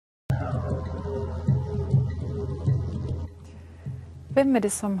Vem är det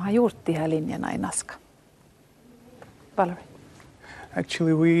som har gjort de här linjerna i Nazca? Valery?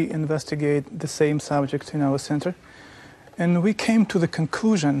 Actually, we investigate the same subject in our center, and we came to the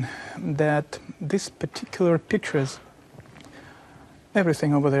conclusion that these particular pictures,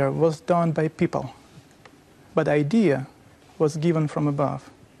 everything over there was done by people, but the idea was given from above.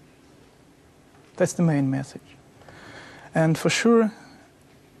 That's the main message. And for sure,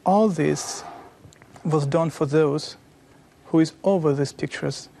 all this was done for those who is over these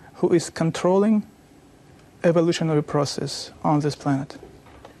pictures, who is controlling evolutionary process on this planet.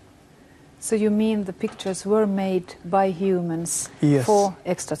 So you mean the pictures were made by humans for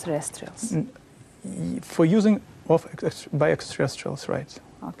extraterrestrials? For using by extraterrestrials, right.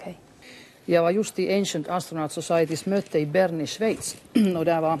 Okay. Jag var just i Ancient Astronaut Societys möte i Bern i Schweiz och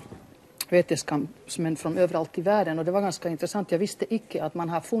där var vetenskapsmän från överallt i världen och det var ganska intressant. Jag visste icke att man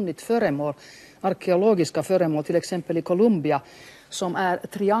har funnit föremål, arkeologiska föremål till exempel i Colombia som är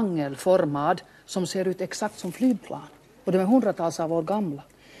triangelformad som ser ut exakt som flygplan och de är hundratals av år gamla.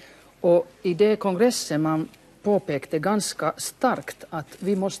 Och i det kongressen man påpekade ganska starkt att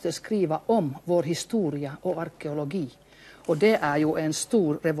vi måste skriva om vår historia och arkeologi. Och det är ju en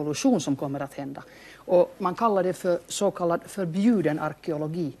stor revolution som kommer att hända. Och man kallar det för så kallad förbjuden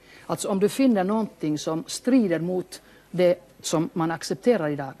arkeologi. Alltså om du finner någonting som strider mot det som man accepterar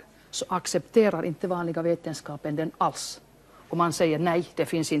idag så accepterar inte vanliga vetenskapen den alls. Och man säger nej, det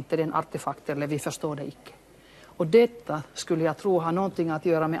finns inte den artefakt eller vi förstår det icke. Och detta skulle jag tro har någonting att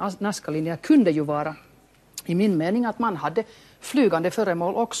göra med Nazca-linjen. Kunde ju vara i min mening att man hade flygande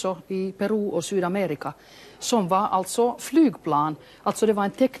föremål också i Peru och Sydamerika som var alltså flygplan. Alltså det var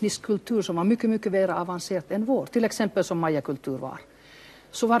en teknisk kultur som var mycket, mycket mer avancerad än vår. Till exempel som mayakultur var.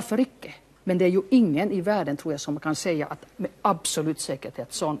 Så varför icke? Men det är ju ingen i världen tror jag som kan säga att med absolut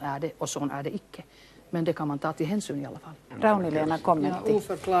säkerhet sån är det och sån är det icke. Men det kan man ta till hänsyn i alla fall. Rauni-Leena kommentti.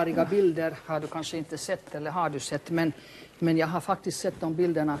 Oförklarliga bilder har du kanske inte sett eller har du sett. Men jag har faktiskt sett de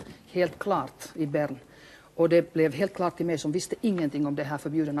bilderna helt klart i Bern. Och det blev helt klart till mig som visste ingenting om det här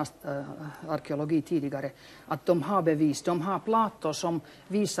förbjudna arkeologi tidigare. Att de har bevis, de har plator som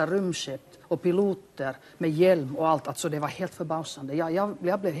visar rymdskepp och piloter med hjälm och allt. Alltså det var helt förbausande.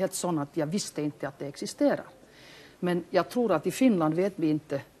 Jag blev helt sån att jag visste inte att det existerar. Men jag tror att i Finland vet vi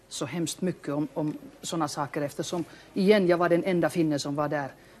inte så hemskt mycket om sådana saker eftersom igen jag var den enda finne som var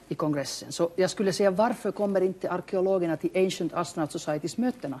där i kongressen. Så jag skulle säga varför kommer inte arkeologerna till Ancient Astronaut Societys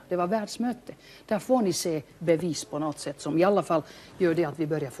mötena? Det var världsmöte. Där får ni se bevis på något sätt som i alla fall gör det att vi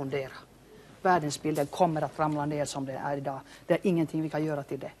börjar fundera. Världensbilden kommer att ramla ner som det är idag. Det är ingenting vi kan göra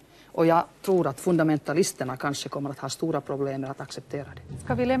till det. Och jag tror att fundamentalisterna kanske kommer att ha stora problem med att acceptera det.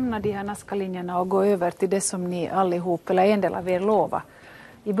 Ska vi lämna de här Nazca-linjerna och gå över till det som ni allihop eller en del av er lova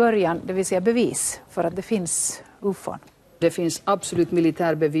i början, det vill säga bevis för att det finns UFOn? Det finns absolut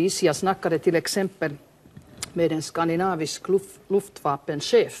militärbevis. Jag snackade till exempel med en skandinavisk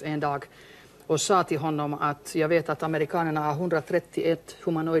luftvapenchef en dag och sa till honom att jag vet att amerikanerna har 131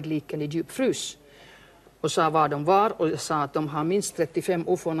 humanoidliken i djupfrys. Och sa var de var och sa att de har minst 35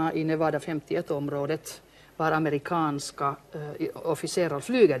 UFOna i Nevada 51-området var amerikanska officerare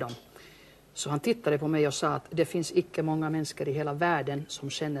flyger dem. Så han tittade på mig och sa att det finns icke många människor i hela världen som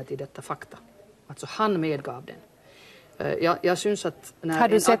känner till detta fakta. Alltså han medgav den. Jag syns att har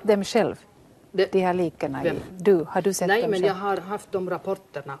du sett dem själv? De här likerna? Har du sett nej, dem men själv? jag har haft de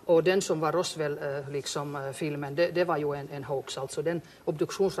rapporterna. Och den som var Roswell, filmen, det var ju en hoax. Alltså den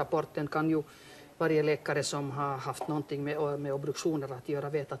obduktionsrapporten kan ju varje läkare som har haft någonting med obduktioner att göra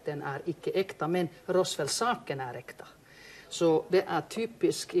vet att den är icke äkta. Men Roswell-saken är äkta. Så det är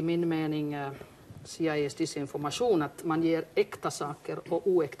typiskt i min mening CIAs disinformation att man ger äkta saker och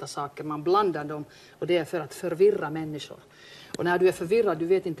oäkta saker. Man blandar dem och det är för att förvirra människor. Och när du är förvirrad, du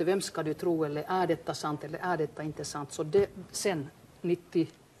vet inte vem ska du tro eller är detta sant eller är detta inte sant. Så det, sen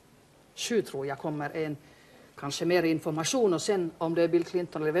 97 tror jag kommer en kanske mer information och sen om det är Bill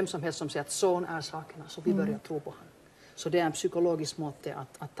Clinton eller vem som helst som säger att sån är sakerna så vi börjar tro på honom. Så det är en psykologisk måte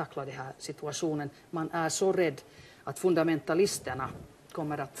att tackla den här situationen. Man är så rädd att fundamentalisterna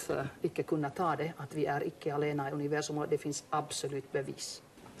kommer att icke kunna ta det, att vi är icke alena i universum och det finns absolut bevis.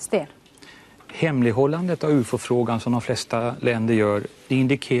 Sten? Hemlighållandet av UFO-frågan som de flesta länder gör, det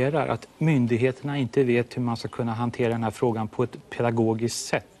indikerar att myndigheterna inte vet hur man ska kunna hantera den här frågan på ett pedagogiskt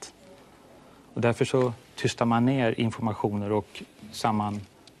sätt. Och därför så tystar man ner informationer och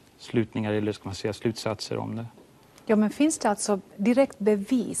sammanslutningar eller ska man säga slutsatser om det. Ja, men finns det alltså direkt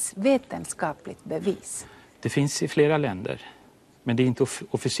bevis, vetenskapligt bevis? Det finns i flera länder, men det är inte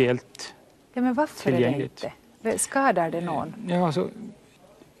officiellt ja, men varför tillgängligt. Är det inte? Skadar det någon? Ja, alltså,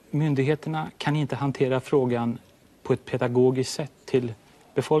 myndigheterna kan inte hantera frågan på på ett pedagogiskt sätt till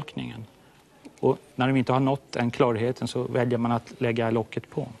befolkningen. Och när de inte har nått den klarheten så väljer man att lägga locket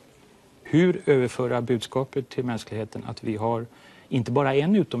på. Hur överföra budskapet till mänskligheten att vi har inte bara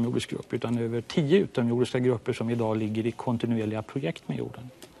en utomjordisk grupp utan över 10 utomjordiska grupper som idag ligger i kontinuerliga projekt med jorden.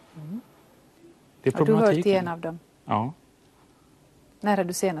 Det är har du hört problematiken. till en av dem? Ja. När har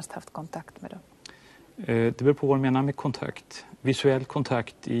du senast haft kontakt med dem? Det beror på vad man menar med kontakt. Visuell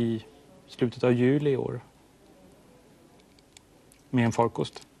kontakt i slutet av juli i år. Med en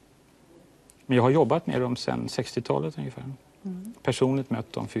farkost. Men jag har jobbat med dem sedan 60-talet ungefär. Personligt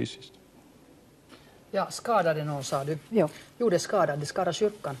mött dem fysiskt. Ja, skadade någon sa du? Ja. Jo, det skadade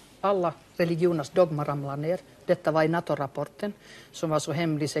kyrkan. Alla religioners dogma ramlar ner. Detta var i NATO-rapporten som var så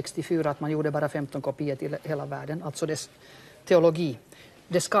hemlig 64 att man gjorde bara 15 kopior till hela världen. Alltså dess teologi.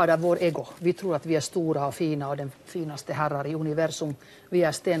 Det skadar vår ego. Vi tror att vi är stora och fina och den finaste herrar i universum. Vi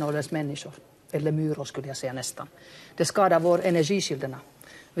är stenålderns människor. Eller myror skulle jag säga nästan. Det skadar vår energiskilderna.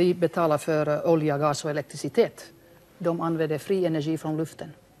 Vi betalar för olja, gas och elektricitet. De använder fri energi från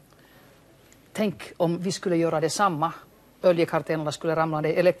luften. Tänk om vi skulle göra detsamma. Oljekartellerna skulle ramla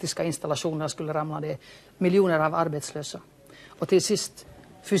ner, elektriska installationer skulle ramla ner, miljoner av arbetslösa. Och till sist,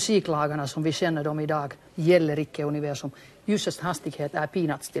 fysiklagarna som vi känner dem idag gäller icke universum. Ljusets hastighet är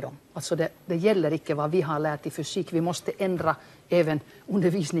peanuts till dem. Alltså det gäller icke vad vi har lärt i fysik. Vi måste ändra även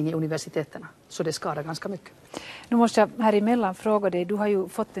undervisning i universiteterna. Så det skadar ganska mycket. Nu måste jag här emellan fråga dig, du har ju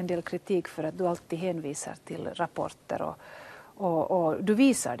fått en del kritik för att du alltid hänvisar till rapporter och du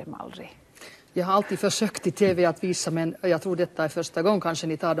visar dem aldrig. Jag har alltid försökt i TV att visa, men jag tror detta är första gången kanske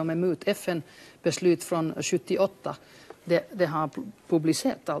ni tar dem emot. FN-beslut från 78, det har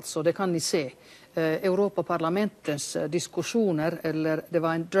publicerat alltså, det kan ni se. Europaparlamentens diskussioner, eller det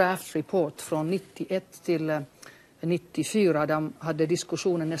var en draft report från 91 till 94, de hade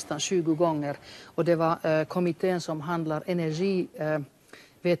diskussionen nästan 20 gånger. Och det var kommittén som handlar energi,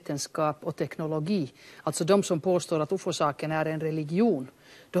 vetenskap och teknologi. Alltså de som påstår att UFO-saken är en religion.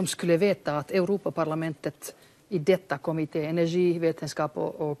 De skulle veta att Europaparlamentet i detta kommitté, energi, vetenskap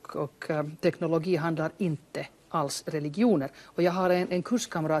och teknologi handlar inte alls religioner. Och jag har en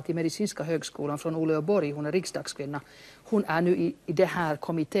kurskamrat i medicinska högskolan från Uleåborg, hon är riksdagskvinna. Hon är nu i det här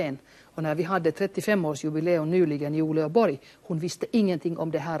kommittén. Och när vi hade 35-årsjubileum nyligen i Uleåborg, hon visste ingenting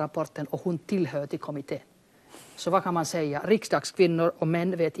om den här rapporten och hon tillhör till kommittén. Så vad kan man säga? Riksdagskvinnor och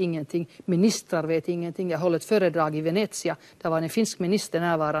män vet ingenting. Ministrar vet ingenting. Jag höll ett föredrag i Venezia. Där var en finsk minister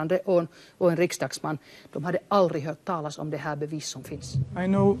närvarande och en riksdagsman. De hade aldrig hört talas om det här bevis som finns. I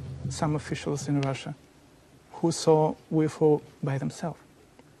know some officials in Russia who saw UFO by themselves.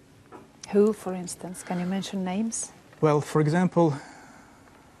 Who, for instance? Can you mention names? Well, for example,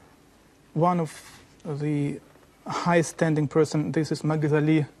 one of the high-standing person, this is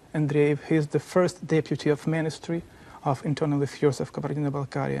Magdalena Andreev. He is the first deputy of Ministry of Internal Affairs of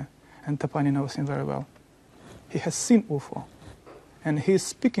Kabardino-Balkaria, and Tapani knows him very well. He has seen UFO, and he is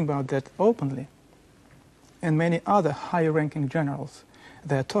speaking about that openly. And many other high-ranking generals,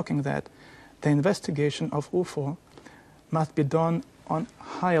 they are talking that the investigation of UFO must be done on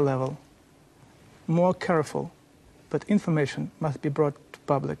higher level, more careful, but information must be brought to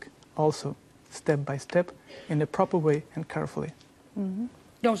public also, step by step, in a proper way and carefully. Mm-hmm.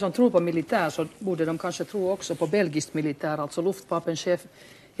 De som tror på militär så borde de kanske tro också på belgiskt militär. Alltså luftvapenchef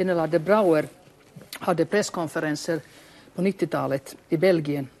general de Brouwer hade presskonferenser på 90-talet i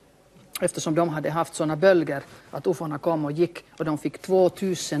Belgien. Eftersom de hade haft sådana bölger att UFO:na kom och gick. Och de fick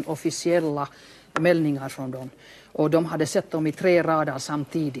 2000 officiella meldingar från dem. Och de hade sett dem i 3 rader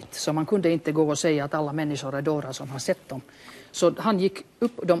samtidigt. Så man kunde inte gå och säga att alla människor är dårar som har sett dem. Så han gick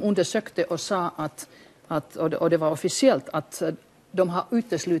upp, de undersökte och sa att och det var officiellt att de har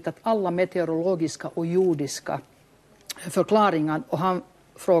uteslutit alla meteorologiska och jordiska förklaringar. Och han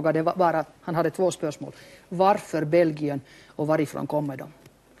frågade bara, han hade 2 spörsmål. Varför Belgien och varifrån kommer de?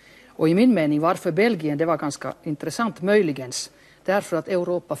 Och i min mening, varför Belgien, det var ganska intressant möjligens. Därför att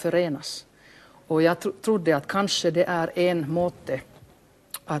Europa förenas. Och jag trodde att kanske det är en måte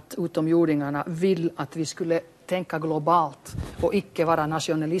att utomjordingarna vill att vi skulle tänka globalt och icke vara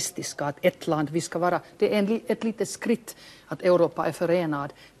nationalistiska. Att ett land, vi ska vara, det är ett litet skritt att Europa är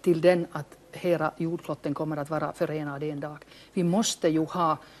förenad till den att hela jordklotten kommer att vara förenad en dag. Vi måste ju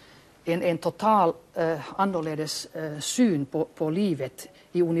ha en total annorledes syn på livet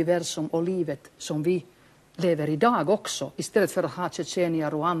i universum och livet som vi lever idag också. Istället för att ha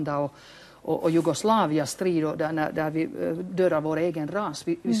Tjetjenien, Rwanda och Jugoslavia strid där vi dödar vår egen ras.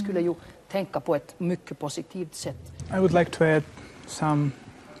 Vi skulle ju tänka på ett mycket positivt sätt. I would like to add some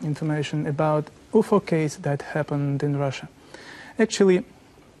information about UFO case that happened in Russia. Actually,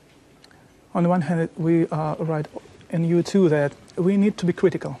 on the one hand, we write and you too, that we need to be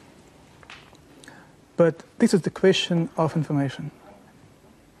critical. But this is the question of information.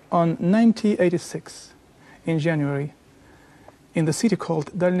 On 1986, in January, in the city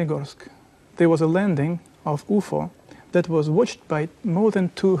called Dailnegorsk, there was a landing of UFO that was watched by more than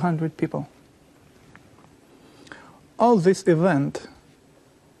 200 people. All this event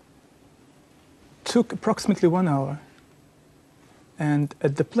took approximately 1 hour, and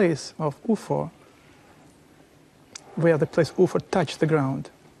at the place of UFO, where the place UFO touched the ground,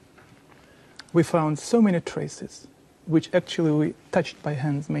 we found so many traces, which actually we touched by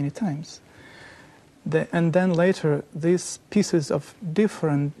hands many times. And then later, these pieces of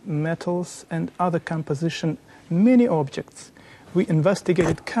different metals and other composition, many objects, we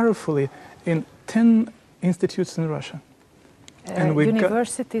investigated carefully in 10 institutes in Russia. And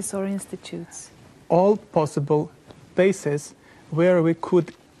universities or institutes? All possible bases where we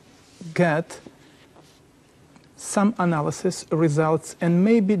could get some analysis results and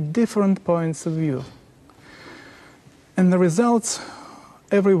maybe different points of view. And the results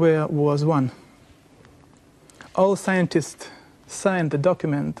everywhere was one. All scientists signed the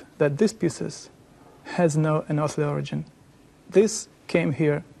document that these pieces has no unearthly origin. This came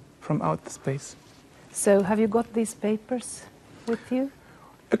here from outer space. So have you got these papers with you?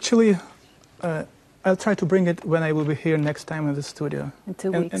 Actually, I'll try to bring it when I will be here next time in the studio. In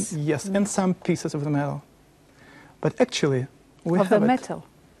 2 weeks? Yes, and some pieces of the metal. But actually, we have of the metal?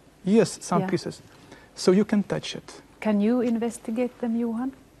 Yes, some pieces. So you can touch it. Can you investigate them,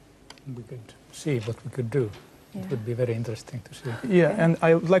 Johan? We could see what we could do. It would be very interesting to see. Yeah, and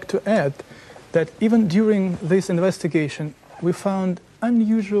I would like to add that even during this investigation, we found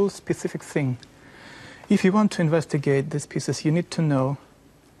unusual specific thing. If you want to investigate these pieces, you need to know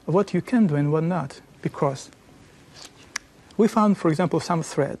what you can do and what not, because we found, for example, some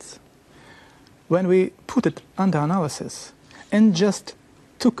threads. When we put it under analysis and just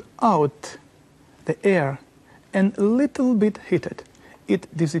took out the air and a little bit hit it, it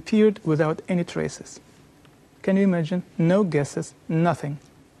disappeared without any traces. Can you imagine? No guesses, nothing.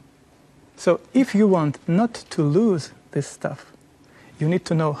 So if you want not to lose this stuff, you need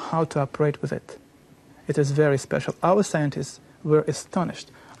to know how to operate with it. It is very special. Our scientists were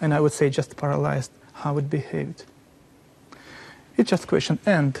astonished, and I would say just paralyzed, how it behaved. It's just a question.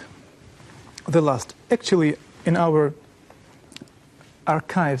 And the last, actually, in our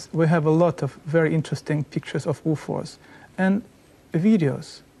archives, we have a lot of very interesting pictures of UFOs and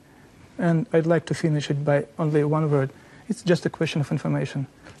videos. And I'd like to finish it by only one word. It's just a question of information.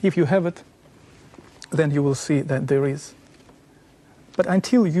 If you have it, then you will see that there is. But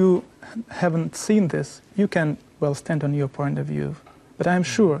until you haven't seen this, you can, well, stand on your point of view. But I'm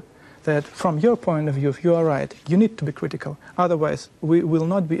sure that from your point of view, if you are right, you need to be critical. Otherwise, we will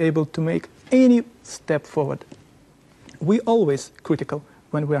not be able to make any step forward. We always critical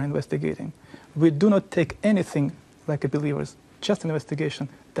when we are investigating. We do not take anything like a believers, just investigation.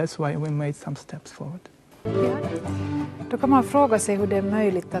 That's why we made some steps forward. Ja. Då kan man fråga sig hur det är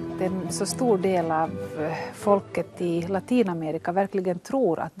möjligt att en så stor del av folket i Latinamerika verkligen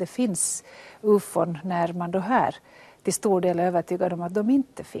tror att det finns UFOn när man då här till stor del är övertygad om att de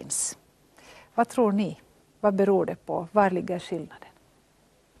inte finns. Vad tror ni? Vad beror det på? Var ligger skillnaden?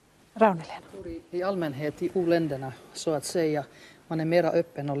 Rauni-Leena. I allmänhet i u-länderna så att säga, man är mera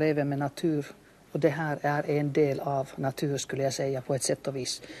öppen och lever med natur. Och det här är en del av natur skulle jag säga på ett sätt och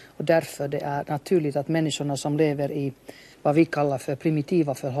vis. Och därför det är naturligt att människorna som lever i vad vi kallar för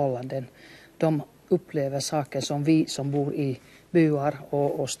primitiva förhållanden, de upplever saker som vi som bor i byar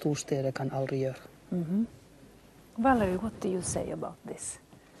och storstäder kan aldrig göra. Mm-hmm. Valery, what do you say about this?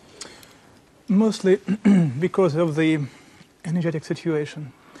 Mostly because of the energetic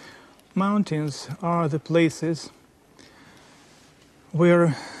situation. Mountains are the places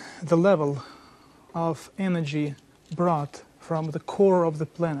where the level of energy brought from the core of the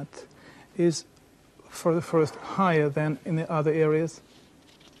planet is for the first higher than in the other areas.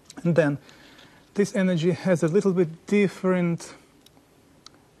 And then this energy has a little bit different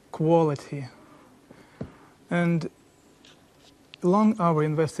quality. And along our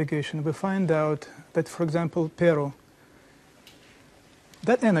investigation we find out that, for example, Peru,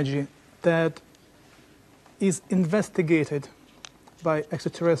 that energy that is investigated by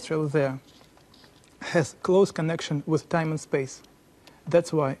extraterrestrials there has close connection with time and space.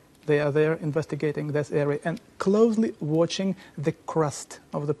 That's why they are there investigating this area and closely watching the crust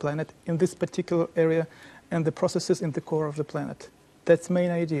of the planet in this particular area and the processes in the core of the planet. That's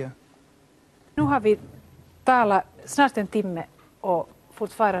main idea. Nu har vi talat snart en timme och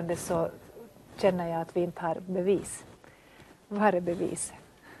fortfarande så känner jag att vi inte har bevis. Vad är beviset?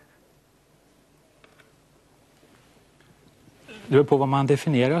 Det beror på vad man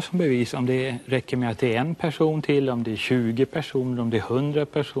definierar som bevis. Om det räcker med att det är en person till, om det är 20 personer, om det är 100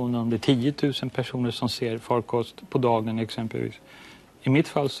 personer, om det är 10 000 personer som ser farkost på dagen exempelvis. I mitt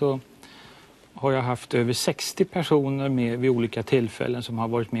fall så har jag haft över 60 personer med vid olika tillfällen som har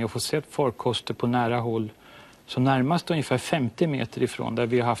varit med och fått se farkoster på nära håll. Så närmast ungefär 50 meter ifrån där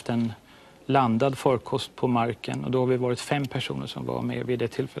vi har haft en landad farkost på marken. Och då har vi varit 5 personer som var med vid det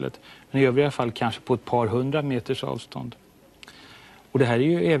tillfället. Men i övriga fall kanske på ett par 100 meters avstånd. Och det här är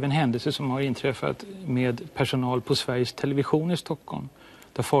ju även händelser som har inträffat med personal på Sveriges Television i Stockholm.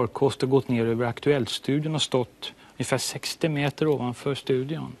 Där farkoster gått ner över Aktuellt-studion och stått ungefär 60 meter ovanför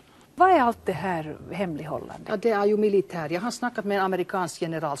studion. Vad är allt det här hemlighållande? Ja, det är ju militär. Jag har snackat med en amerikansk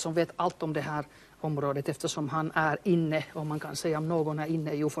general som vet allt om det här området eftersom han är inne, om man kan säga om någon är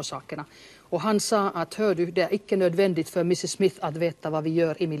inne i UFO-sakerna. Och han sa att hör du, det är icke nödvändigt för Mrs. Smith att veta vad vi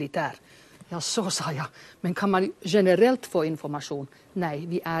gör i militär. Ja, så sa jag. Men kan man generellt få information? Nej,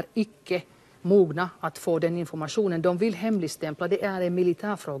 vi är icke mogna att få den informationen. De vill hemligstämpla, det är en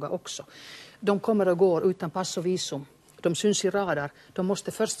militärfråga också. De kommer och går utan pass och visum. De syns i radar. De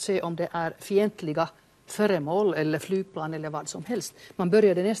måste först se om det är fientliga föremål eller flygplan eller vad som helst. Man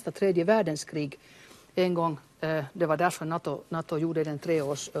började nästa 3:e världskrig en gång. Det var därför NATO gjorde en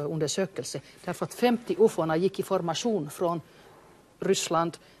 3-års undersökelse. Därför att 50 UFO:na gick i formation från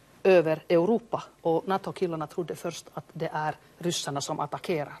Ryssland över Europa. Och NATO-killarna trodde först att det är ryssarna som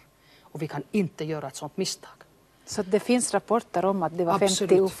attackerar. Och vi kan inte göra ett sånt misstag. Så det finns rapporter om att det var Absolut.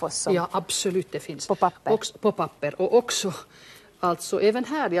 50 UFOs som... Ja, absolut det finns. På papper? På papper. Och också, alltså även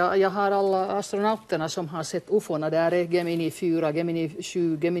här, jag har alla astronauterna som har sett UFO:na. Där är Gemini 4, Gemini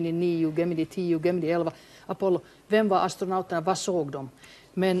 7, Gemini 9, Gemini 10, Gemini 11, Apollo. Vem var astronauterna? Vad såg de?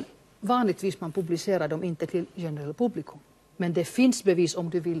 Men vanligtvis man publicerar dem inte till generell publikum. Men det finns bevis om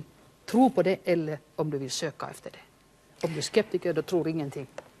du vill tro på det eller om du vill söka efter det. Om du är skeptiker då tror ingenting.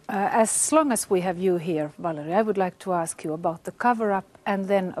 As long as we have you here, Valery, I would like to ask you about the cover-up and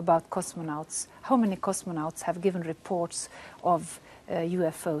then about cosmonauts. How many cosmonauts have given reports of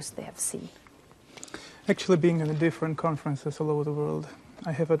UFOs they have seen? Actually, being in the different conferences all over the world,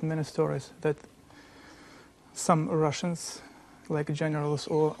 I have heard many stories that some Russians, like generals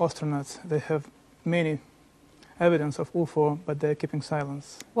or astronauts, they have many evidence of UFO, but they're keeping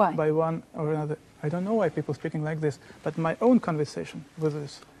silence. Why? By one or another. I don't know why people are speaking like this, but my own conversation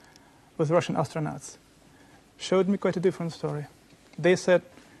with Russian astronauts showed me quite a different story. They said,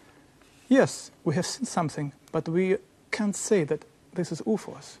 yes, we have seen something, but we can't say that this is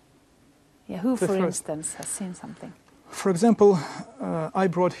UFOs. Yeah, who, for instance, has seen something? For example, I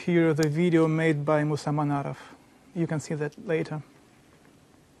brought here the video made by Musa Manarov. You can see that later.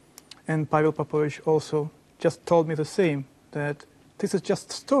 And Pavel Popovich also just told me the same, that this is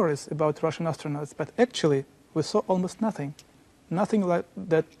just stories about Russian astronauts, but actually we saw almost nothing. Nothing like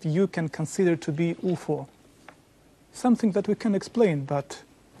that you can consider to be UFO. Something that we can explain, but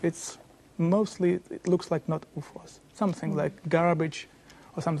it's mostly, it looks like not UFOs. Something like garbage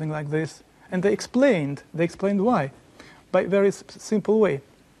or something like this. And they explained why, by a very simple way.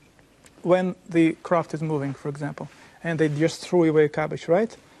 When the craft is moving, for example, and they just threw away garbage,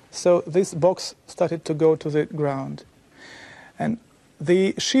 right? So this box started to go to the ground. And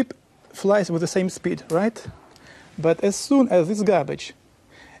the ship flies with the same speed, right? But as soon as this garbage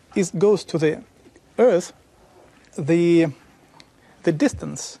goes to the Earth, the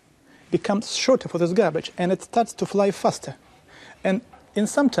distance becomes shorter for this garbage, and it starts to fly faster. And in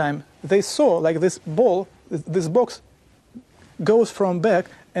some time, they saw like this ball, this box goes from back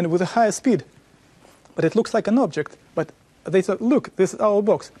and with a higher speed. But it looks like an object. But they said, look, this is our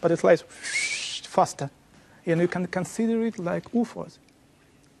box, but it flies faster. And you can consider it like UFOs.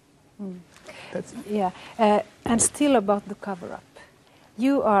 That's Yeah, and still about the cover-up.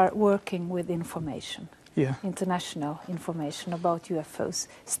 You are working with information, international information about UFOs.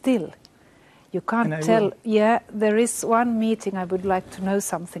 Still, you can't tell. Yeah, there is one meeting I would like to know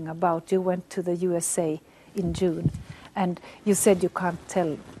something about. You went to the USA in June, and you said you can't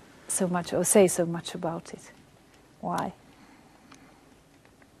tell so much or say so much about it. Why?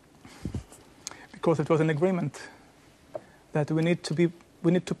 Because it was an agreement that we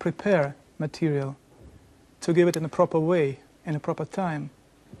need to prepare material, to give it in a proper way, in a proper time,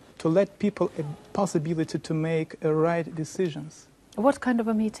 to let people a possibility to make right decisions. What kind of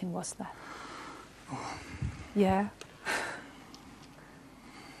a meeting was that? Yeah.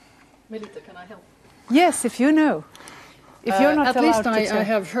 Melita, can I help? Yes, if you know. If you're not at allowed least to tell. I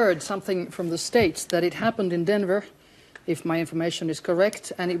have heard something from the States that it happened in Denver, if my information is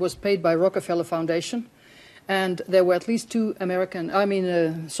correct, and it was paid by Rockefeller Foundation. And there were at least two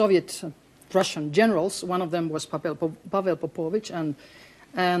Soviet Russian generals. One of them was Pavel Popovich,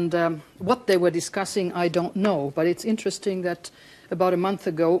 and what they were discussing, I don't know. But it's interesting that about a month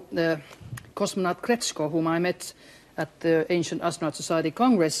ago, cosmonaut Kretschko, whom I met at the Ancient Astronaut Society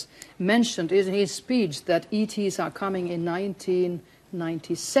Congress, mentioned in his speech that ETs are coming in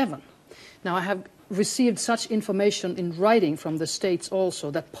 1997. Now, I have received such information in writing from the States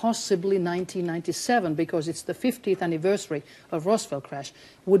also, that possibly 1997, because it's the 50th anniversary of Roswell crash,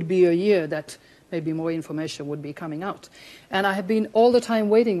 would be a year that maybe more information would be coming out. And I have been all the time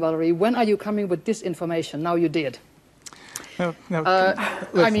waiting, Valerie, when are you coming with this information? Now you did. No,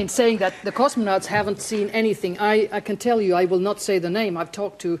 I mean, saying that the cosmonauts haven't seen anything. I can tell you, I will not say the name. I've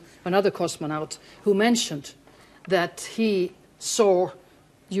talked to another cosmonaut who mentioned that he saw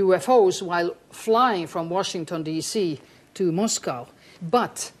UFOs while flying from Washington, D.C. to Moscow.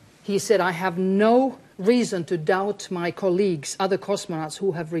 But he said, I have no reason to doubt my colleagues, other cosmonauts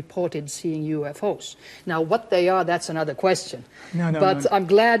who have reported seeing UFOs. Now, what they are, that's another question. But I'm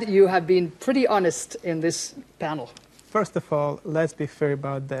glad you have been pretty honest in this panel. First of all, let's be fair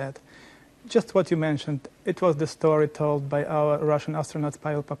about that. Just what you mentioned, it was the story told by our Russian astronaut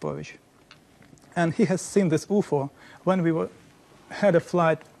Pavel Popovich. And he has seen this UFO when we had a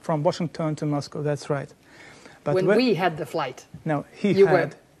flight from Washington to Moscow, that's right. But when we had the flight? No, he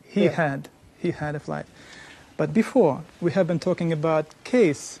had a flight. But before, we have been talking about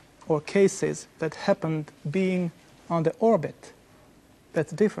cases that happened being on the orbit.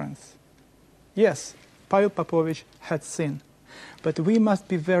 That's the difference. Yes, Pavel Popovich had seen. But we must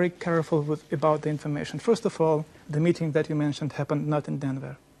be very careful about the information. First of all, the meeting that you mentioned happened not in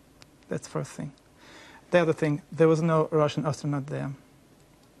Denver. That's the first thing. The other thing, there was no Russian astronaut there.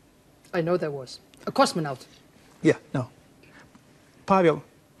 I know there was. A cosmonaut. Yeah, no. Pavel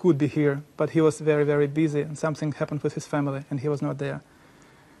could be here, but he was very, very busy, and something happened with his family, and he was not there.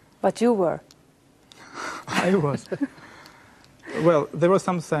 But you were. I was. Well, there were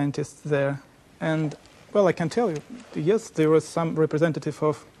some scientists there, and, well, I can tell you, yes, there was some representative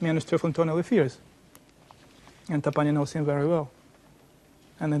of Ministry of Internal Affairs, and Tapani knows him very well.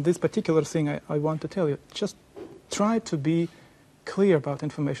 And in this particular thing, I want to tell you, just try to be clear about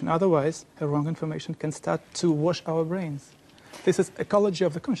information. Otherwise, the wrong information can start to wash our brains. This is ecology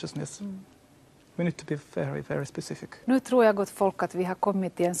of the consciousness. We need to be very, very specific. Nu tror jag gott folk att vi har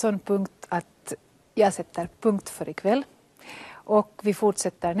kommit till en sån punkt att jag sätter punkt för ikväll. Och vi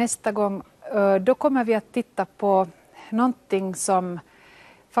fortsätter nästa gång. Då kommer vi att titta på någonting som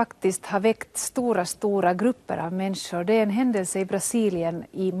faktiskt har väckt stora grupper av människor. Det är en händelse i Brasilien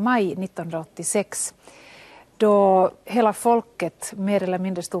i maj 1986 då hela folket mer eller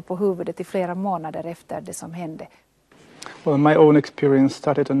mindre stod på huvudet i flera månader efter det som hände. Well, my own experience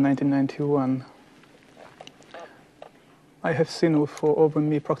started in 1991. I have seen UFO over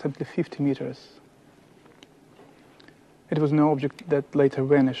me approximately 50 meters. It was an object that later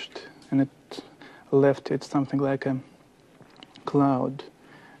vanished, and it left it something like a cloud.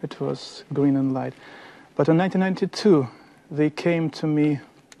 It was green and light. But in 1992, they came to me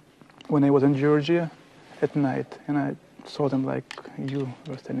when I was in Georgia at night, and I saw them like you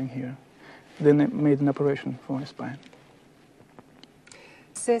were standing here. Then they made an operation for my spine.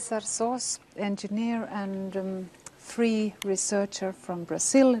 Cesar Soos, engineer and free researcher from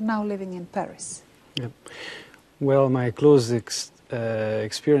Brazil, now living in Paris. Yeah. Well, my close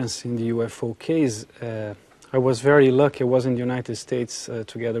experience in the UFO case, I was very lucky. I was in the United States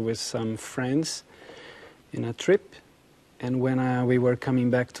together with some friends in a trip, and when we were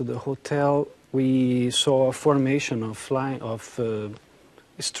coming back to the hotel, we saw a formation of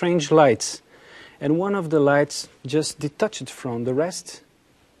strange lights, and one of the lights just detached from the rest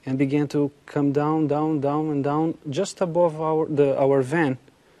and began to come down, and down, just above our van,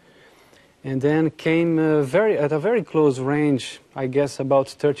 and then came at a very close range, I guess about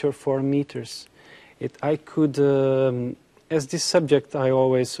 30 or 40 meters. I could, as this subject I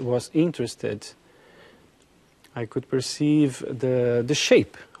always was interested, I could perceive the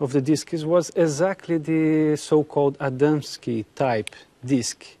shape of the disc. It was exactly the so-called Adamski type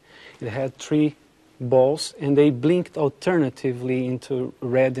disc. It had 3 balls, and they blinked alternatively into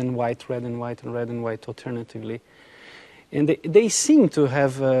red and white, red and white, and red and white alternatively. And they seem to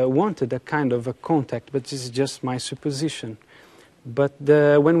have wanted a kind of a contact, but this is just my supposition. But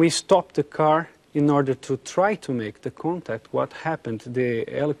when we stopped the car in order to try to make the contact, what happened? The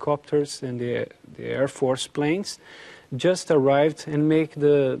helicopters and the Air Force planes just arrived and make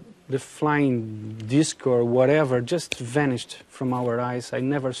the flying disc or whatever just vanished from our eyes. I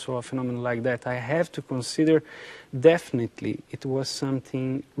never saw a phenomenon like that. I have to consider definitely it was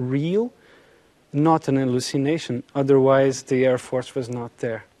something real, not an hallucination. Otherwise, the Air Force was not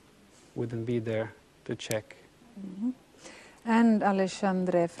there. wouldn't be there to check. And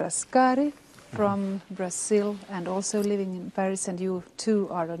Alexandre Frascari from Brazil and also living in Paris, and you too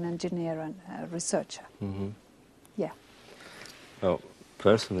are an engineer and a researcher. Yeah. Well,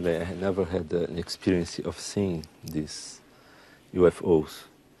 personally, I never had an experience of seeing these UFOs,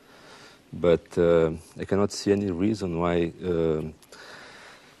 but I cannot see any reason why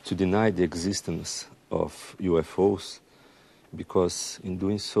to deny the existence of UFOs, because in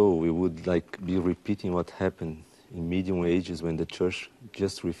doing so we would be repeating what happened in medieval ages when the church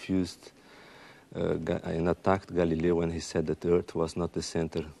just refused and attacked Galileo when he said that the earth was not the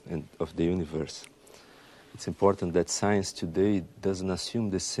center of the universe. It's important that science today doesn't assume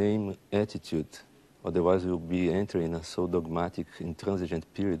the same attitude, otherwise we'll be entering a so dogmatic, intransigent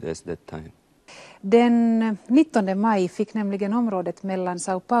period as that time. Den 19 maj fick nämligen området mellan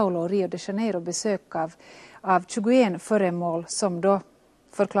Sao Paulo och Rio de Janeiro besök av 21 föremål som då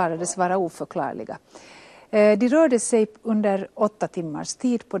förklarades vara oförklarliga. De rörde sig under 8 timmars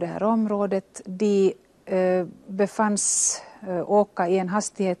tid på det här området. De befanns åka i en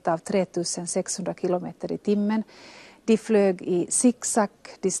hastighet av 3600 kilometer i timmen. De flög i zigzag,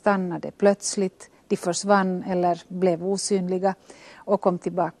 de stannade plötsligt, de försvann eller blev osynliga och kom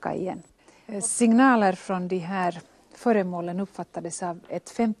tillbaka igen. Signaler från de här föremålen uppfattades av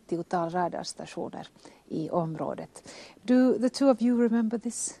ett 50-tal radarstationer i området. Do the two of you remember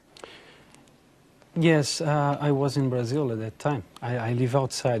this? Yes, I was in Brazil at that time. I live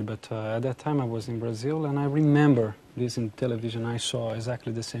outside, but at that time I was in Brazil, and I remember this in television. I saw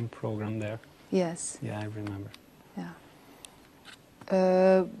exactly the same program there. Yes. Yeah, I remember. Yeah.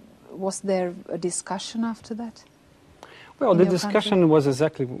 Was there a discussion after that? Well, the discussion was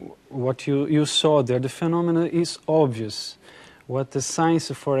exactly what you saw there. The phenomenon is obvious. What the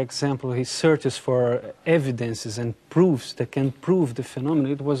science, for example, he searches for evidences and proofs that can prove the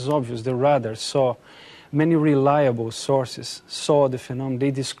phenomenon. It was obvious. The radar saw, many reliable sources saw the phenomenon.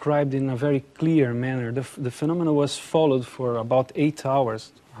 They described in a very clear manner. The phenomenon was followed for about 8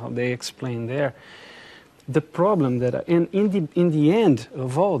 hours, how they explained there. The problem that, in the end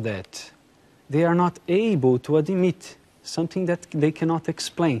of all that, they are not able to admit something that they cannot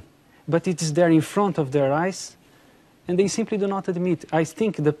explain. But it is there in front of their eyes, and they simply do not admit. I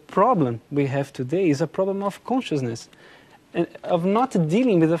think the problem we have today is a problem of consciousness, and of not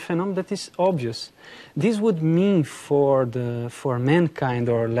dealing with a phenomenon that is obvious. This would mean for mankind,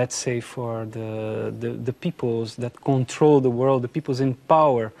 or let's say for the peoples that control the world, the peoples in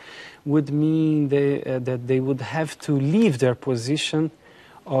power, would mean that they would have to leave their position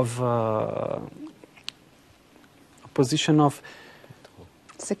of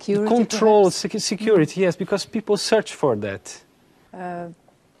security, control, security, yes, because people search for that.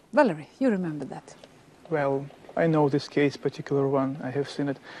 Valery, you remember that? Well, I know this case, particular one. I have seen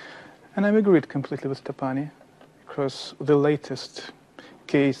it. And I agreed completely with Tapani, because the latest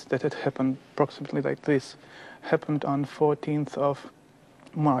case that had happened approximately like this happened on 14th of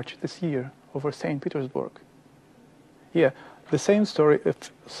March this year over St. Petersburg. Yeah, the same story of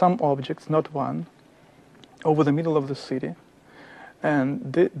some objects, not one, over the middle of the city.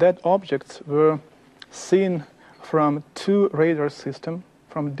 And that objects were seen from 2 radar systems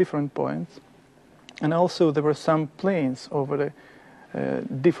from different points. And also there were some planes over the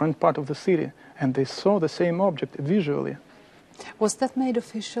different part of the city, and they saw the same object visually. Was that made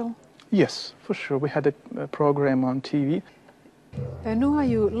official? Yes, for sure. We had a program on TV. Nu har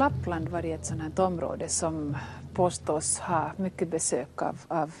ju Lappland varit ett sådant här område som påstås ha mycket besök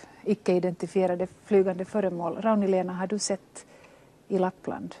av icke-identifierade flygande föremål. Rauni-Leena, har du sett i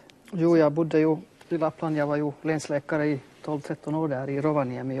Lappland? Jo, jag bodde ju i Lappland. Jag var ju länsläkare i 12-13 år där i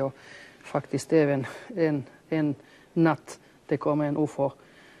Rovaniemi, och faktiskt även en natt det kom en UFO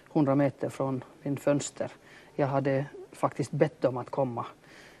 100 meter från min fönster. Jag hade faktiskt bett dem att komma.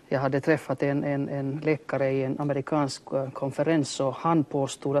 Jag hade träffat en läkare i en amerikansk konferens, och han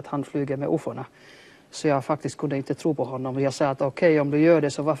påstod att han flyger med UFOna. Så jag faktiskt kunde inte tro på honom. Jag sa att okej, om du gör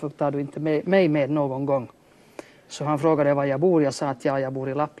det så varför tar du inte mig med någon gång? Så han frågade var jag bor. Jag sa att jag bor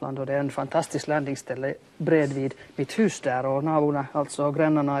i Lappland, och det är en fantastisk landningsställe bredvid mitt hus där. Och naborna, alltså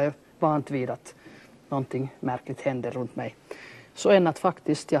grannarna, är vant vid att någonting märkligt händer runt mig. Så en natt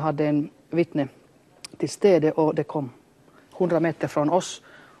faktiskt, jag hade en vittne till stede, och det kom 100 meter från oss.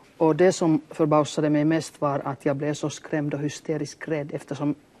 Och det som förbausade mig mest var att jag blev så skrämd och hysteriskt rädd,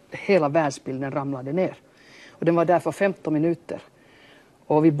 eftersom hela världsbilden ramlade ner. Och den var där för 15 minuter.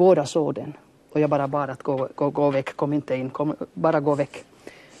 Och vi båda såg den. Och jag bara bad att gå väck, kom inte in, bara gå väck.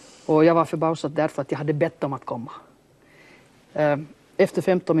 Och jag var förbausad därför att jag hade bett om att komma. efter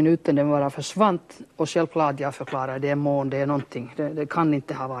 15 minuter den bara försvant och självklart jag förklarar det är moln, det är någonting. Det kan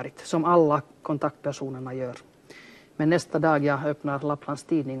inte ha varit, som alla kontaktpersonerna gör. Men nästa dag jag öppnar Laplands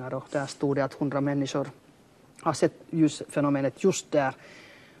tidningar och där stod det att 100 människor har sett ljusfenomenet just där.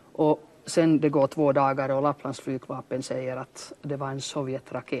 Och sen det går 2 dagar och Laplands flygvapen säger att det var en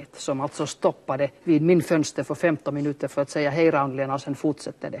Sovjetraket som alltså stoppade vid min fönster för 15 minuter för att säga hej Rauni-Leena och sen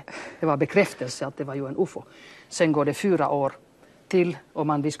fortsätter det. Det var bekräftelse att det var ju en UFO. Sen går det 4 år till och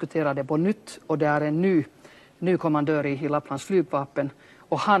man diskuterar det på nytt och det är en ny kommandör i Laplands flygvapen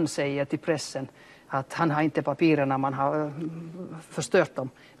och han säger till pressen att han har inte papirerna, man har förstört dem,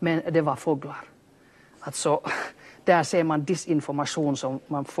 men det var fåglar. Alltså, där ser man disinformation som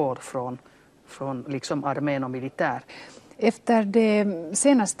man får från liksom armén och militär. Efter det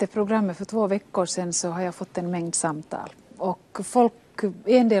senaste programmet för 2 veckor sedan så har jag fått en mängd samtal. Och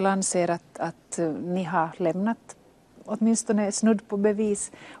en del anser att ni har lämnat åtminstone snudd på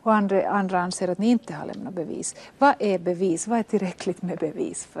bevis och andra anser att ni inte har lämnat bevis. Vad är bevis? Vad är tillräckligt med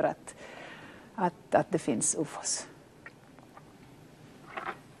bevis för att det finns UFOs?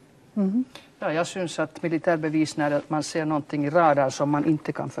 Mm. Ja, jag syns att militärbevis när man ser någonting i radar som man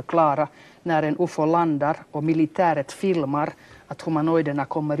inte kan förklara, när en UFO landar och militäret filmar att humanoiderna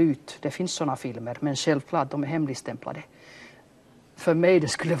kommer ut. Det finns sådana filmer, men självklart de är hemligstämplade. För mig det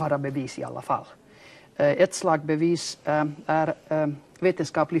skulle vara bevis i alla fall. Ett slag bevis är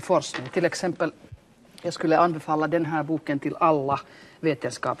vetenskaplig forskning. Till exempel, jag skulle anbefalla den här boken till alla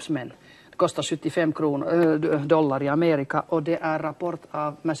vetenskapsmän. Det kostar $75 i Amerika och det är rapport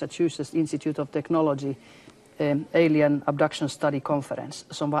av Massachusetts Institute of Technology Alien Abduction Study Conference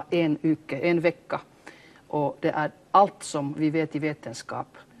som var en vecka. Och det är allt som vi vet i vetenskap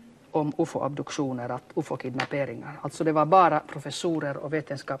om UFO-abduktioner, att UFO-kidnapperingar. Alltså det var bara professorer och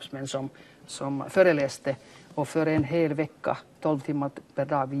vetenskapsmän som föreläste och för en hel vecka, 12 timmar per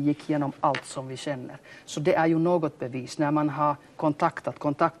dag, vi gick igenom allt som vi känner. Så det är ju något bevis när man har kontaktat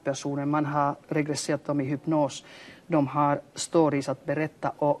kontaktpersoner, man har regresserat dem i hypnos, de har stories att berätta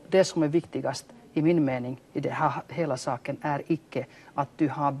och det som är viktigast i min mening i det här hela saken är icke att du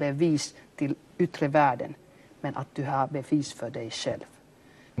har bevis till yttre världen, men att du har bevis för dig själv.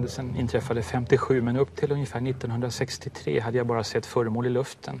 Sen inträffade 57, men upp till ungefär 1963 hade jag bara sett föremål i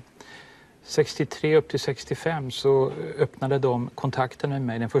luften. 63 upp till 65 så öppnade de kontakten med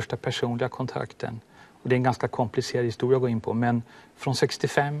mig, den första personliga kontakten. Och det är en ganska komplicerad historia att gå in på, men från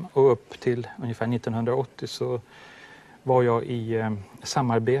 65 och upp till ungefär 1980 så var jag i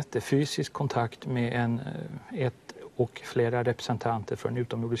samarbete, fysisk kontakt med ett och flera representanter för en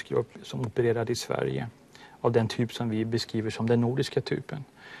utomjordisk grupp som opererade i Sverige. Av den typ som vi beskriver som den nordiska typen.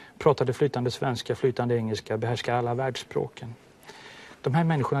 Pratade flytande svenska, flytande engelska, behärskar alla världsspråken. De här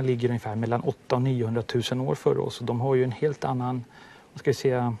människorna ligger ungefär mellan 800 och 900 000 år före oss och de har ju en helt annan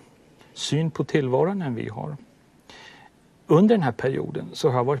syn på tillvaron än vi har. Under den här perioden så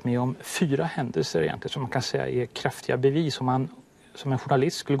har jag varit med om 4 händelser egentligen som man kan säga är kraftiga bevis om man som en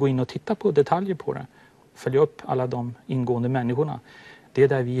journalist skulle gå in och titta på detaljer på det. Följa upp alla de ingående människorna. Det är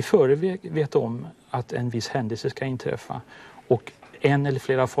där vi i förväg vet om att en viss händelse ska inträffa och en eller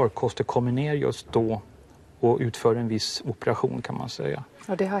flera farkoster kommer ner just då och utför en viss operation kan man säga.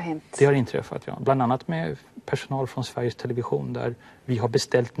 Och det har hänt? Det har inträffat, ja. Bland annat med personal från Sveriges Television där vi har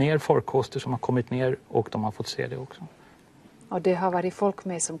beställt ner farkoster som har kommit ner och de har fått se det också. Och det har varit folk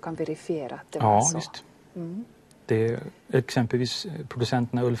med som kan verifiera att det var så? Ja, visst. Mm. Det är exempelvis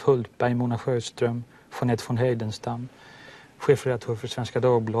producenterna Ulf Hultberg, Mona Sjöström, Jeanette von Heidenstam, chefredaktör för Svenska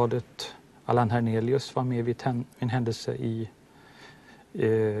Dagbladet, Allan Hernelius var med vid en händelse i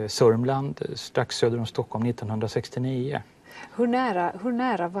Sörmland strax söder om Stockholm 1969. Hur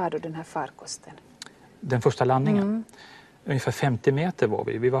nära var då den här farkosten? Den första landningen? Ungefär 50 meter var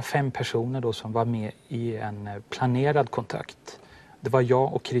vi. Vi var 5 personer då som var med i en planerad kontakt. Det var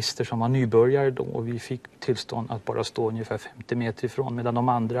jag och Christer som var nybörjare då och vi fick tillstånd att bara stå ungefär 50 meter ifrån medan de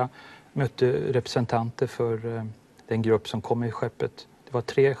andra mötte representanter för den grupp som kom i skeppet. Det var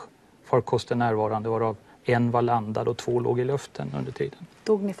 3 farkoster närvarande varav en var landad och 2 låg i luften under tiden.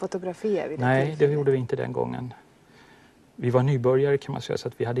 Tog ni fotografier vid det? Nej, det gjorde vi inte den gången. Vi var nybörjare kan man säga så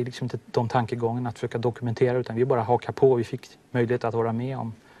att vi hade liksom inte de tankegången att försöka dokumentera utan vi bara hakade på. Vi fick möjlighet att vara med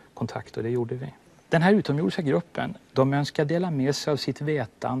om kontakt och det gjorde vi. Den här utomjordiska gruppen, de önskar dela med sig av sitt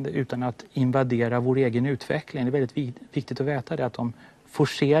vetande utan att invadera vår egen utveckling. Det är väldigt viktigt att veta det att de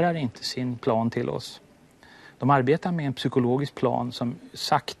forcerar inte sin plan till oss. De arbetar med en psykologisk plan som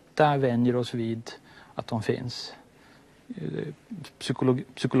sakta vänjer oss vid att de finns.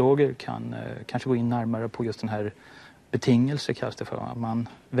 Psykologer kan kanske gå in närmare på just den här betingelse kallas det för. Man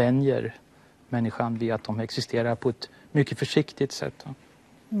vänjer människan via att de existerar på ett mycket försiktigt sätt.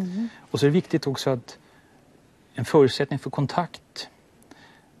 Och så är det viktigt också att en förutsättning för kontakt,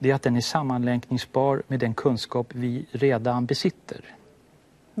 det är att den är sammanlänkningsbar med den kunskap vi redan besitter.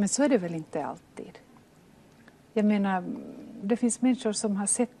 Men så är det väl inte alltid? Jag menar, det finns människor som har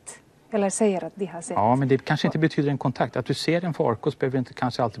sett, eller säger att de har sett. Ja, men det kanske inte betyder en kontakt. Att du ser en farkost behöver inte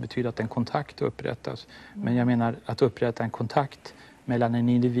kanske alltid betyda att en kontakt upprättas. Men jag menar att upprätta en kontakt mellan en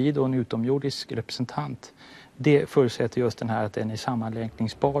individ och en utomjordisk representant, det förutsätter just den här att den är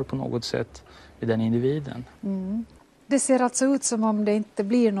sammanlänkningsbar på något sätt med den individen. Det ser alltså ut som om det inte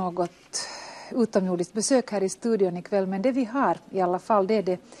blir något utomjordiskt besök här i studion ikväll, men det vi har i alla fall, det är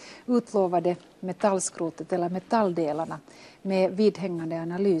det utlovade metallskrotet eller metalldelarna med vidhängande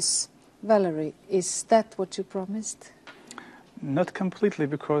analys. Valery, is that what you promised? Not completely,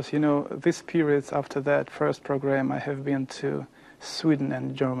 because, you know, this period after that first program I have been to Sweden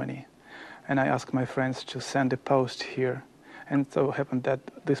and Germany, and I asked my friends to send a post here, and so happened that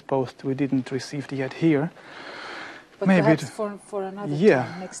this post we didn't receive yet here. But maybe perhaps for another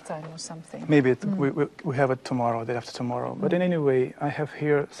time, next time or something. Maybe we have it tomorrow, the day after tomorrow. But in any way, I have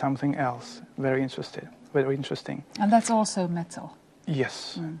here something else very interesting. And that's also metal?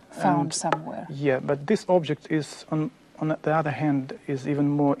 Yes. Found somewhere? Yeah, but this object is, on the other hand, is even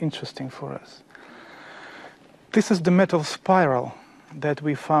more interesting for us. This is the metal spiral that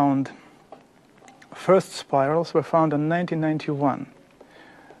we found. First spirals were found in 1991.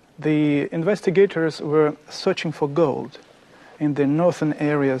 The investigators were searching for gold in the northern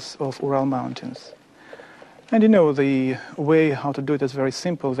areas of Ural Mountains. And you know, the way how to do it is very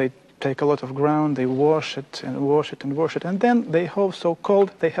simple. They take a lot of ground, they wash it and wash it and wash it, and then they have so-called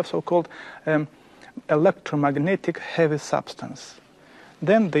electromagnetic heavy substance.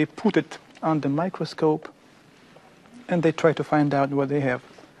 Then they put it under microscope and they try to find out what they have.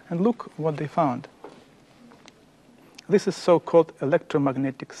 And look what they found. This is so-called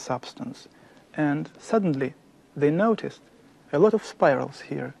electromagnetic substance. And suddenly they noticed a lot of spirals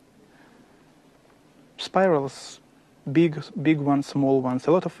here. Spirals, big ones, small ones,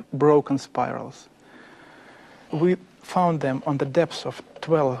 a lot of broken spirals. We found them on the depths of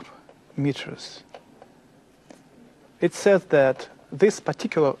 12 meters. It says that this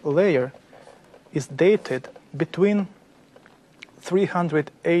particular layer is dated between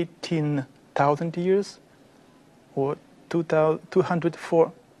 318,000 years or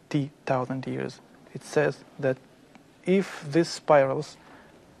 240,000 years. It says that if these spirals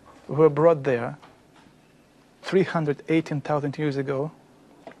were brought there 318,000 years ago,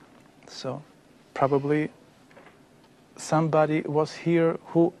 so probably somebody was here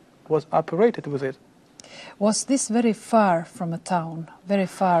who was operated with it. Was this very far from a town, very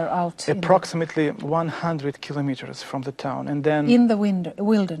far out? Approximately 100 kilometers from the town, and then in the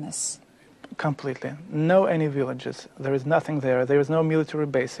wilderness. Completely. No any villages. There is nothing there. There is no military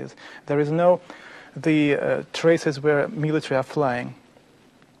bases. There is no traces where military are flying.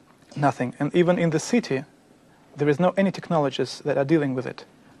 Nothing. And even in the city, there is no any technologies that are dealing with it.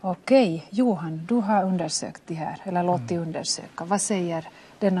 Okej, Johan, du har undersökt det här, eller låtit undersöka. Vad säger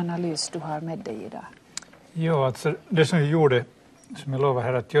den analys du har med dig idag? Ja, alltså det som jag gjorde, som jag lovade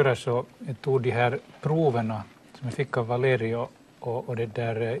här att göra, så jag tog de här proverna som jag fick av Valery och det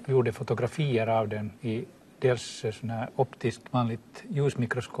där gjorde fotografier av den i dels sådana här optiskt vanligt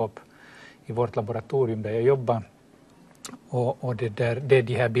ljusmikroskop i vårt laboratorium där jag jobbar, och det är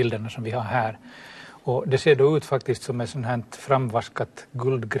de här bilderna som vi har här. Och det ser då ut faktiskt som ett sånt här framvaskat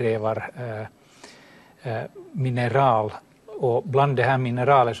guldgrävar mineral, och bland det här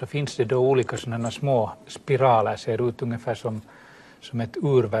mineralet så finns det då olika sådana små spiraler, ser ut ungefär som ett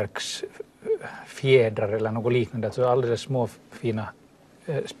urverksfjädrar eller något liknande, alltså alldeles små fina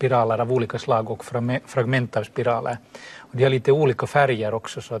spiraler av olika slag och fragment av spiraler. Och de har lite olika färger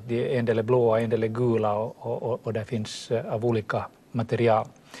också, så att en del är blåa, en del är gula, och där finns av olika material.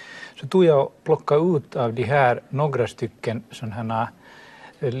 Så tog jag och plockade ut av de här några stycken sådana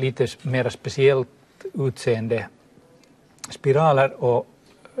lite mer speciellt utseende spiraler och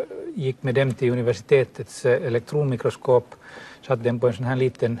gick med dem till universitetets elektronmikroskop, satte den på en sån här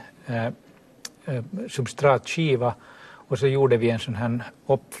liten substratskiva, och så gjorde vi en sån här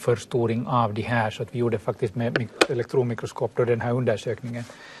uppförstoring av de här, så att vi gjorde faktiskt med elektronmikroskop då den här undersökningen.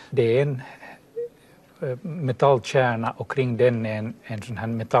 Det är en metallkärna och kring den är en sån här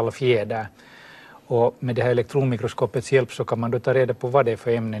metallfjäder. Och med det här elektronmikroskopets hjälp så kan man då ta reda på vad det är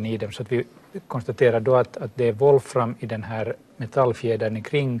för ämnen i dem. Så att vi konstaterar då att det är wolfram i den här metallfjädern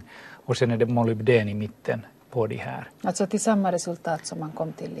kring, och sen är det molybden i mitten på de här. Alltså till samma resultat som man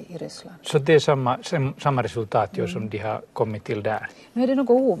kom till i Ryssland? Så det är samma resultat som de har kommit till där. Men är det något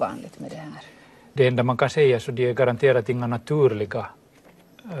ovanligt med det här? Det enda man kan säga så de är garanterat inga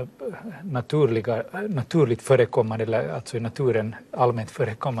naturligt förekommande, eller alltså i naturen allmänt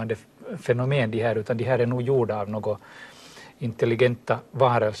förekommande fenomen de här, utan de här är nog gjorda av några intelligenta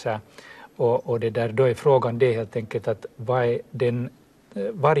varelser. Och det där, då är frågan det helt enkelt att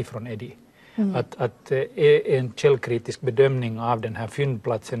varifrån är de? Att är en källkritisk bedömning av den här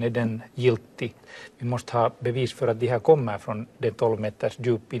fyndplatsen, är den giltig? Vi måste ha bevis för att de här kommer från det 12 meters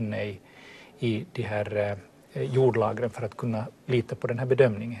djup inne i de här jordlagren för att kunna lita på den här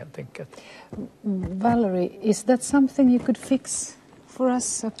bedömningen helt enkelt. Valery, is that something you could fix for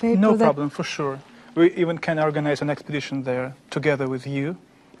us? A paper No problem, for sure. We even can organize an expedition there together with you.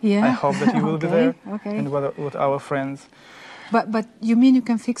 Yeah. I hope that you will be there Okay. and with our friends. But you mean you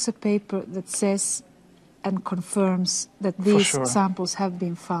can fix a paper that says and confirms that these sure. samples have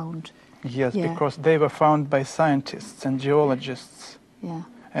been found? Yes, Yeah. because they were found by scientists and geologists. Yeah.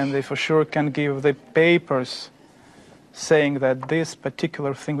 And they for sure can give the papers saying that this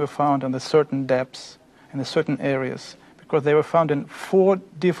particular thing were found on the certain depths in the certain areas, because they were found in 4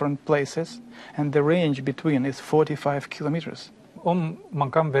 different places and the range between is 45 kilometers. Om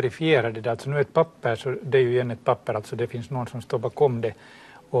man kan verifiera det där, alltså nu ett papper, så det är ju igen ett papper, alltså det finns någon som står bakom det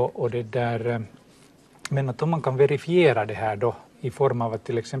och det där, men att om man kan verifiera det här då i form av att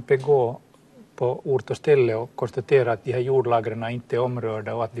till exempel gå på ort och ställe och konstatera att de här jordlagren inte är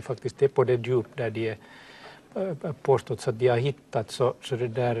omrörda och att de faktiskt är på det djup där de är påstått att de har hittat, så det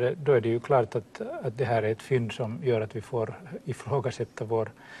där, då är det ju klart att det här är ett fynd som gör att vi får ifrågasätta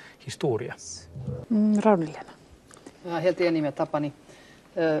vår historia. Rauni-Leena. Jag är helt enig med Tapani.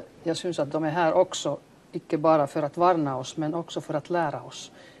 Jag syns att de är här också, inte bara för att varna oss, men också för att lära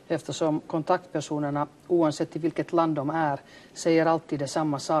oss. Eftersom kontaktpersonerna, oavsett i vilket land de är, säger alltid det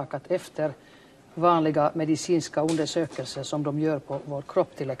samma sak, att efter vanliga medicinska undersökelser som de gör på vår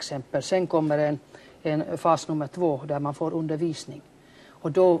kropp till exempel, sen kommer en fas nummer 2 där man får undervisning.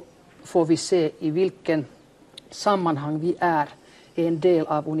 Och då får vi se i vilken sammanhang vi är en del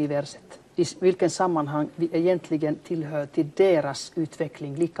av universet. I vilken sammanhang vi egentligen tillhör till deras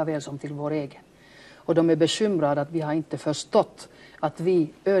utveckling lika väl som till vår egen. Och de är bekymrade att vi har inte förstått att vi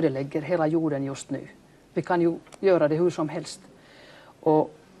ödelägger hela jorden just nu. Vi kan ju göra det hur som helst.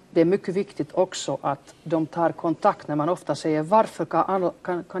 Och det är mycket viktigt också att de tar kontakt när man ofta säger varför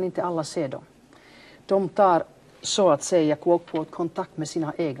kan inte alla se dem. De tar så att säga kontakt med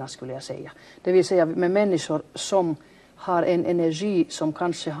sina egna, skulle jag säga. Det vill säga med människor som har en energi som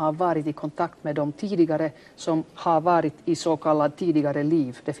kanske har varit i kontakt med dem tidigare, som har varit i så kallad tidigare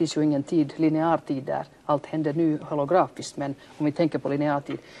liv. Det finns ju ingen linear tid där. Allt händer nu holografiskt, men om vi tänker på linear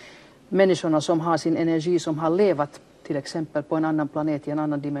tid. Människorna som har sin energi, som har levat till exempel på en annan planet i en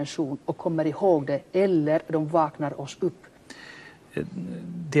annan dimension och kommer ihåg det, eller de vaknar oss upp.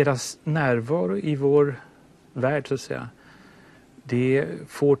 Deras närvaro i vår värld, så att säga, det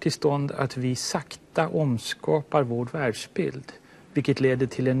får till stånd att vi sakta omskapar vår världsbild, vilket leder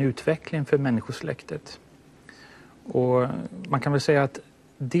till en utveckling för människosläktet. Och man kan väl säga att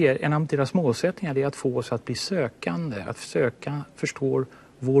en av deras målsättningar är att få oss att bli sökande, att förstå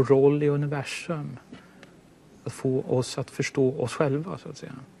vår roll i universum, att få oss att förstå oss själva, så att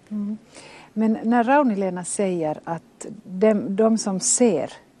säga. Mm. Men när Rauni-Leena säger att de som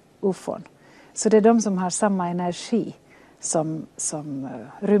ser UFOn, så det är de som har samma energi som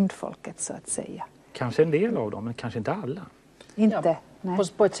rymdfolket, så att säga. Kanske en del av dem, men kanske inte alla. Inte? Ja, nej.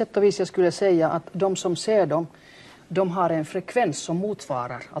 På ett sätt och vis jag skulle säga att de som ser dem, de har en frekvens som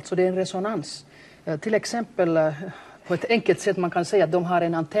motsvarar, alltså det är en resonans. Till exempel på ett enkelt sätt man kan säga att de har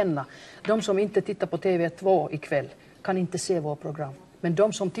en antenna. De som inte tittar på TV2 ikväll kan inte se vår program. Men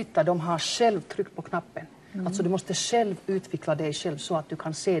de som tittar, de har själv tryckt på knappen. Alltså du måste själv utveckla dig själv så att du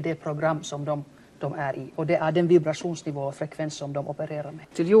kan se det program som de är i. Och det är den vibrationsnivå och frekvens som de opererar med.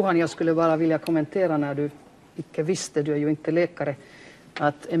 Till Johan, jag skulle bara vilja kommentera när du inte visste, du är ju inte läkare,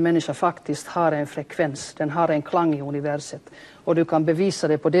 att en människa faktiskt har en frekvens, den har en klang i universet. Och du kan bevisa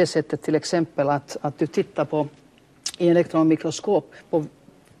det på det sättet till exempel att du tittar på i elektronmikroskop på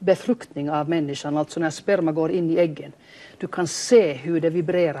befruktning av människan, alltså när sperma går in i äggen. Du kan se hur det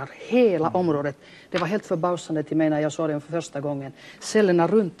vibrerar, hela området. Det var helt förbausande till mig när jag såg det för första gången. Cellerna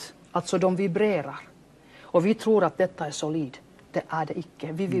runt, alltså de vibrerar. Och vi tror att detta är solid. Det är det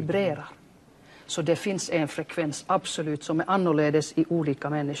icke, vi vibrerar. Så det finns en frekvens absolut som är annorledes i olika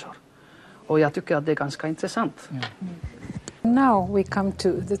människor. Och jag tycker att det är ganska intressant. Now we come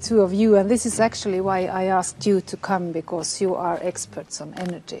to the two of you, and this is actually why I asked you to come, because you are experts on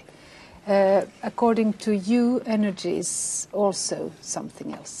energy. According to you, energy is also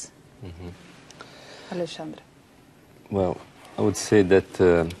something else. Alexandre. Well, I would say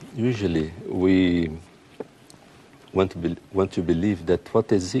that usually we want to believe that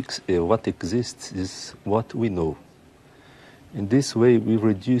what exists is what we know. In this way, we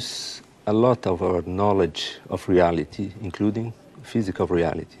reduce a lot of our knowledge of reality, including physical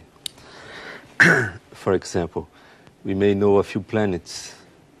reality. For example, we may know a few planets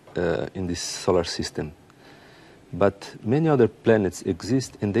in this solar system, but many other planets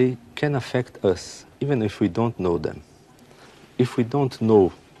exist and they can affect us, even if we don't know them. If we don't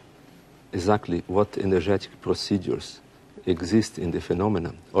know exactly what energetic procedures exist in the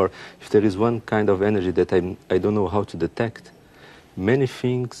phenomenon, or if there is one kind of energy that I don't know how to detect, many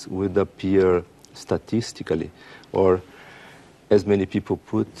things would appear statistically, or as many people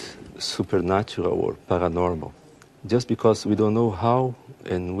put, supernatural or paranormal, just because we don't know how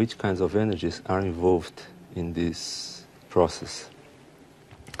and which kinds of energies are involved in this process.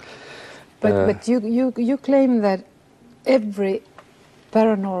 But you claim that every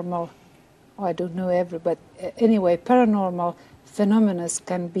paranormal, I don't know every, but anyway, paranormal phenomena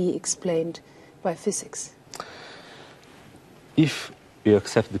can be explained by physics. If we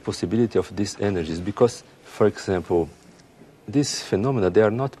accept the possibility of these energies, because, for example, these phenomena, they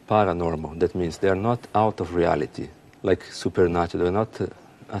are not paranormal. That means they are not out of reality, like supernatural. They are not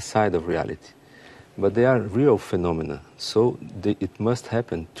a side of reality. But they are real phenomena. So it must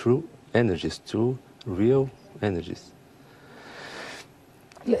happen through energies, through real energies.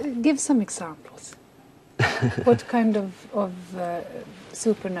 Give some examples. What kind of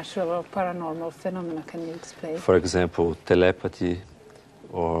supernatural or paranormal phenomena can you explain? For example, telepathy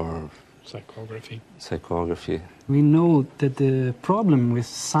or psychography. We know that the problem with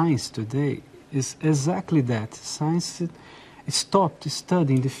science today is exactly that. Science stopped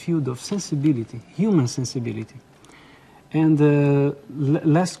studying the field of sensibility, human sensibility. And the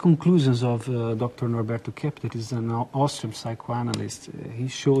last conclusions of Dr. Norberto Kepp, that is an Austrian psychoanalyst, he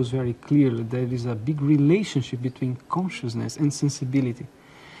shows very clearly there is a big relationship between consciousness and sensibility.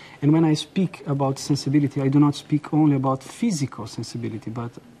 And when I speak about sensibility, I do not speak only about physical sensibility,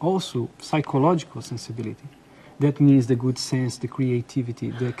 but also psychological sensibility. That means the good sense, the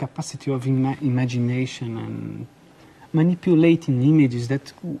creativity, the capacity of imagination and manipulating images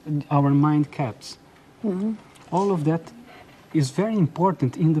that our mind captures. Mm-hmm. All of that is very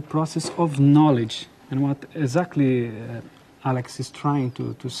important in the process of knowledge. And what exactly Alex is trying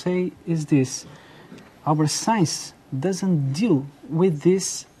to say is this: our science doesn't deal with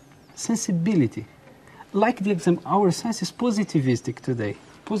this sensibility. Like the example, our science is positivistic today.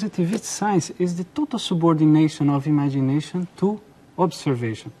 Positivist science is the total subordination of imagination to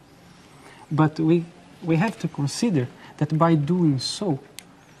observation. But we have to consider that by doing so,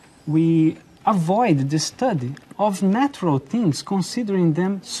 we avoid the study of natural things, considering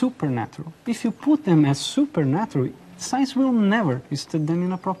them supernatural. If you put them as supernatural, science will never study them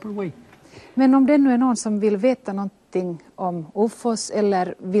in a proper way. Men om det nu är någon som vill veta någonting om UFOs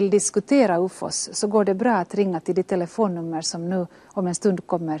eller vill diskutera UFOs, så går det bra att ringa till det telefonnummer som nu om en stund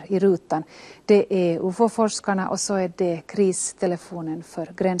kommer i rutan. Det är UFO-forskarna och så är det kristelefonen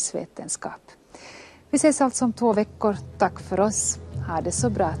för gränsvetenskap. Vi ses alltså om 2 veckor. Tack för oss. Ha det så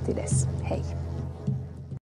bra till dess. Hej.